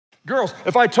Girls,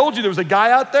 if I told you there was a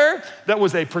guy out there that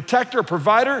was a protector, a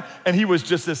provider, and he was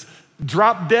just this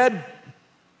drop-dead,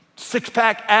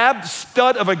 six-pack ab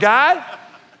stud of a guy,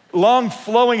 long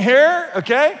flowing hair,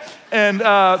 okay, and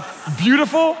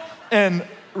beautiful and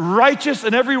righteous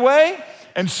in every way,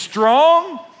 and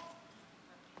strong,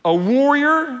 a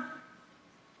warrior,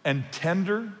 and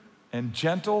tender and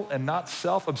gentle and not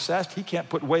self-obsessed, he can't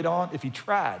put weight on if he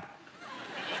tried.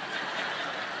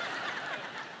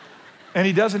 And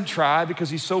he doesn't try because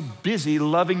he's so busy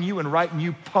loving you and writing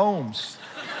you poems.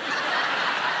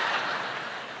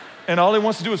 And all he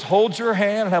wants to do is hold your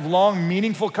hand and have long,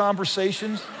 meaningful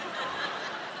conversations.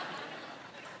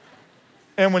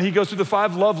 And when he goes through the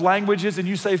 5 love languages and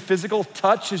you say physical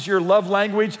touch is your love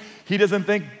language, he doesn't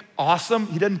think awesome,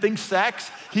 he doesn't think sex,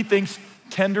 he thinks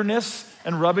tenderness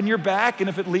and rubbing your back, and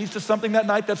if it leads to something that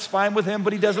night, that's fine with him,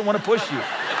 but he doesn't want to push you.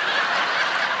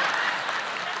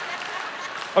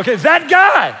 Okay, that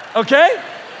guy, okay?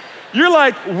 You're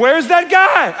like, where's that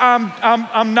guy?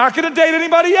 I'm not gonna date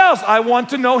anybody else. I want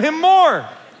to know him more.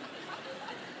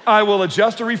 I will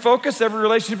adjust or refocus every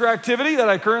relationship or activity that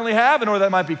I currently have in order that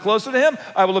might be closer to him.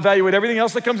 I will evaluate everything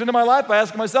else that comes into my life by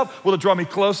asking myself, will it draw me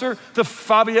closer to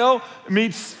Fabio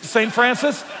meets St.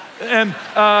 Francis? And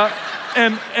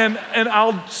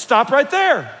I'll stop right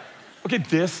there. Okay,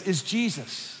 this is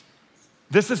Jesus.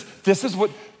 This is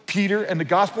what Peter and the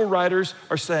gospel writers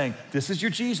are saying. This is your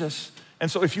Jesus.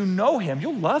 And so if you know him,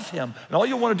 you'll love him. And all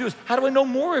you'll want to do is, how do I know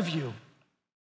more of you?